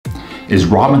Is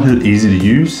Robinhood easy to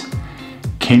use?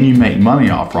 Can you make money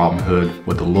off Robinhood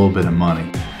with a little bit of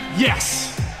money?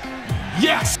 Yes!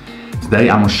 Yes! Today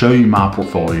I'm going to show you my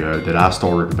portfolio that I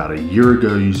started about a year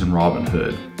ago using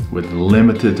Robinhood with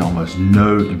limited to almost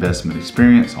no investment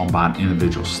experience on buying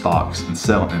individual stocks and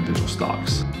selling individual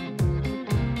stocks.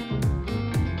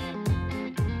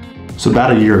 So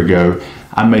about a year ago,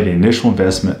 I made an initial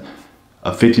investment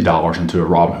of $50 into a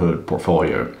Robinhood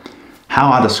portfolio. How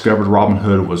I discovered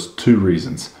Robinhood was two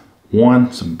reasons.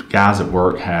 One, some guys at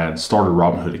work had started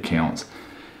Robinhood accounts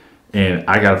and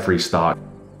I got a free stock.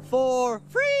 For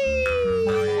free!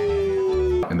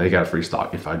 And they got a free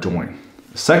stock if I joined.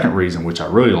 The second reason, which I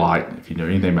really like, if you know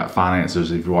anything about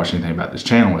finances, if you watch anything about this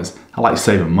channel, is I like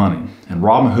saving money. And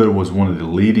Robinhood was one of the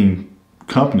leading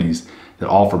companies that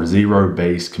offered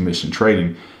zero-based commission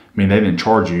trading. I mean, they didn't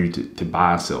charge you to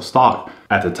buy and sell stock.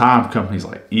 At the time, companies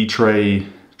like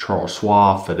E-Trade, Charles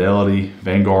Schwab, Fidelity,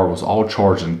 Vanguard was all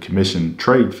charging commission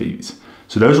trade fees.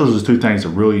 So those were the two things that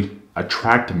really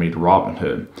attracted me to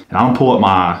Robinhood. And I'm gonna pull up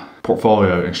my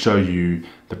portfolio and show you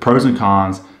the pros and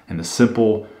cons and the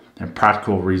simple and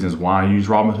practical reasons why I use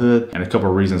Robinhood and a couple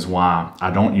of reasons why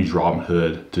I don't use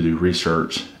Robinhood to do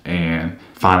research and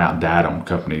find out data on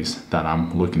companies that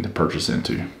I'm looking to purchase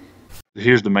into.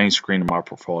 Here's the main screen of my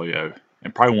portfolio,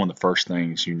 and probably one of the first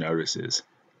things you notice is,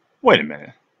 wait a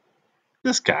minute,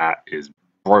 this guy is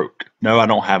broke. No, I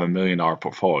don't have $1 million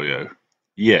portfolio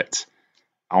yet.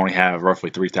 I only have roughly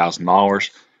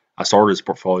 $3,000. I started this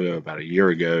portfolio about a year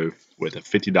ago with a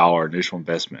 $50 initial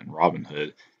investment in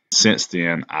Robinhood. Since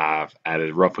then, I've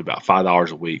added roughly about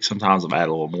 $5 a week. Sometimes I've added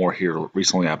a little more here.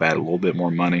 Recently, I've added a little bit more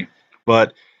money,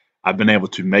 but I've been able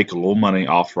to make a little money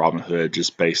off Robinhood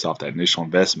just based off that initial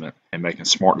investment and making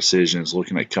smart decisions,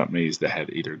 looking at companies that had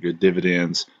either good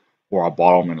dividends or I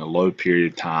bought them in a low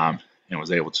period of time and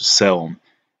was able to sell them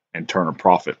and turn a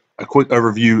profit. A quick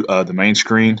overview of the main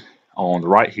screen on the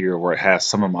right here where it has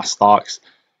some of my stocks.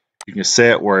 You can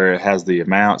set where it has the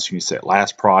amounts. You can set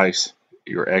last price,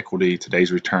 your equity,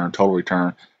 today's return, total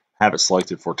return. Have it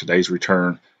selected for today's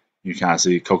return. You kind of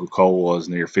see Coca-Cola is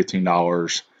near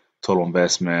 $15. Total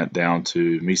investment down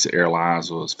to Mesa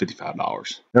Airlines was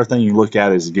 $55. Another thing you look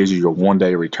at is it gives you your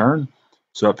one-day return.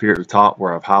 So up here at the top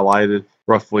where I've highlighted,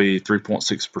 roughly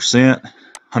 3.6%,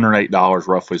 $108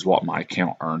 roughly is what my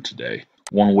account earned today.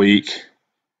 1 week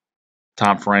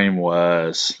time frame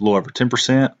was a little over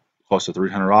 10%, close to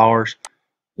 $300.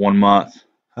 1 month,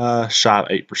 shy of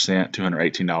 8%,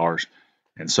 $218,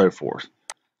 and so forth.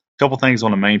 A couple things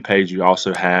on the main page you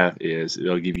also have is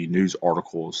it'll give you news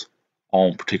articles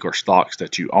on particular stocks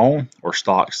that you own or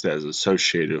stocks that is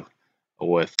associated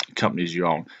with companies you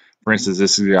own. For instance,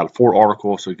 this has got a Ford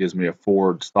article, so it gives me a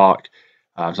Ford stock.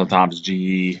 Sometimes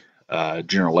GE,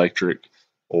 General Electric,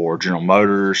 or General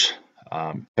Motors,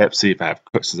 Pepsi.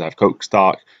 Since I have Coke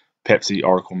stock, Pepsi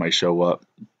article may show up.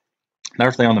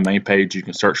 Another thing on the main page you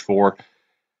can search for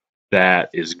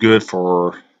that is good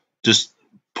for just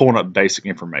pulling up basic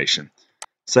information.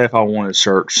 Say if I want to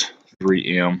search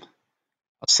 3M,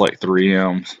 I select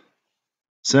 3M's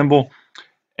symbol,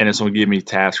 and it's going to give me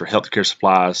tasks for healthcare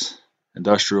supplies,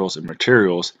 industrials, and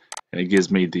materials, and it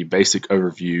gives me the basic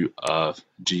overview of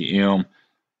GM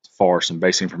as far as some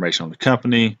basic information on the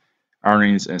company,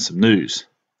 earnings, and some news.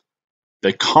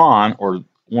 The con, or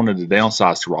one of the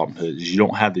downsides to Robinhood, is you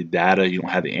don't have the data, you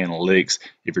don't have the analytics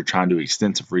if you're trying to do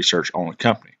extensive research on a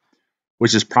company,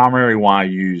 which is primarily why I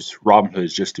use Robinhood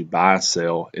is just to buy and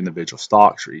sell individual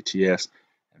stocks or ETFs,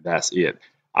 and that's it.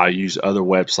 I use other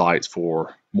websites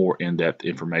for more in-depth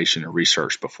information and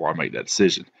research before I make that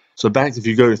decision. So back, if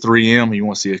you go to 3M, you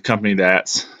want to see a company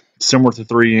that's similar to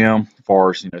 3M, as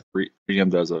far as 3M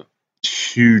does a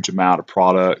huge amount of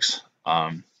products,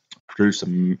 produce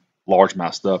a large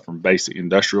amount of stuff from basic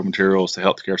industrial materials to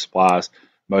healthcare supplies.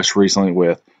 Most recently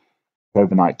with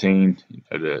COVID-19,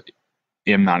 the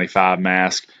N95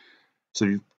 mask. So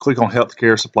you click on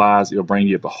healthcare supplies, it'll bring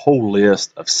you up a whole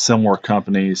list of similar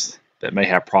companies that may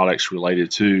have products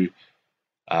related to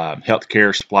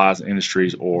healthcare supplies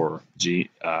industries or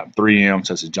 3M,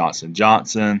 such as Johnson &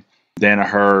 Johnson,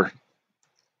 Danaher.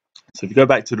 So if you go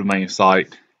back to the main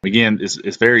site, again,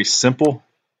 it's very simple.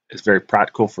 It's very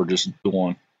practical for just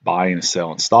doing buying and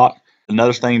selling stock.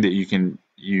 Another thing that you can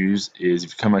use is if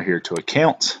you come over here to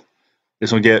accounts,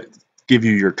 this will give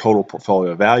you your total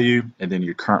portfolio value and then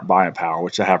your current buying power,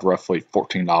 which I have roughly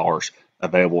 $14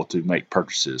 available to make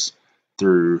purchases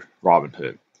through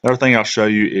Robinhood. Another thing I'll show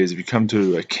you is if you come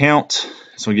to account,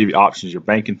 it's going to give you options. Your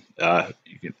banking,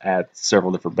 you can add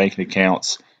several different banking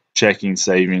accounts, checking,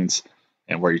 savings,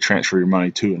 and where you transfer your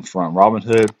money to and from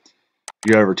Robinhood.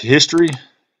 You go over to history,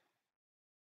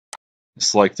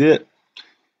 select it.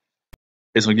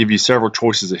 it's going to give you several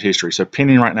choices of history. So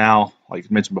pending right now, like I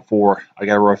mentioned before, I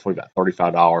got roughly about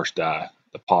 $35 that I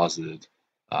deposited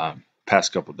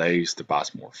past couple of days to buy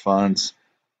some more funds.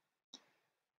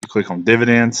 You click on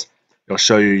dividends, it'll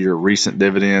show you your recent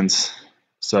dividends.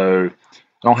 So I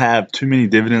don't have too many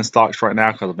dividend stocks right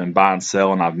now because I've been buying and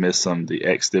selling. I've missed some of the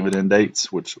ex-dividend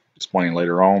dates, which I'll explain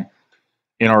later on.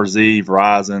 NRZ,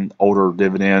 Verizon, older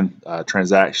dividend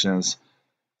transactions,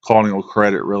 Colonial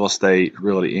Credit, Real Estate,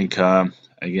 Realty Income,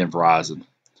 again, Verizon.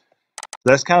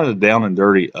 That's kind of the down and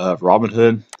dirty of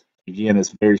Robinhood. Again, it's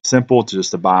very simple to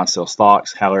just to buy and sell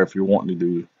stocks. However, if you're wanting to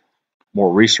do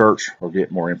more research or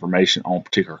get more information on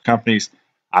particular companies,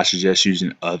 I suggest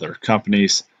using other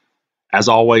companies. As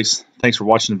always, thanks for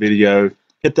watching the video.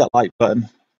 Hit that like button.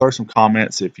 Throw some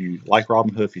comments if you like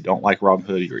Robinhood, if you don't like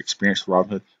Robinhood, your experience with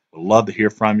Robinhood. We'd love to hear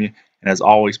from you. And as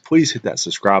always, please hit that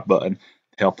subscribe button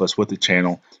to help us with the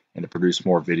channel and to produce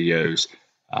more videos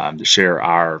to share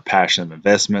our passion of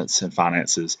investments and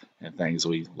finances and things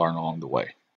we learn along the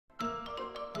way.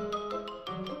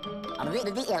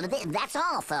 That's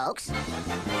all, folks.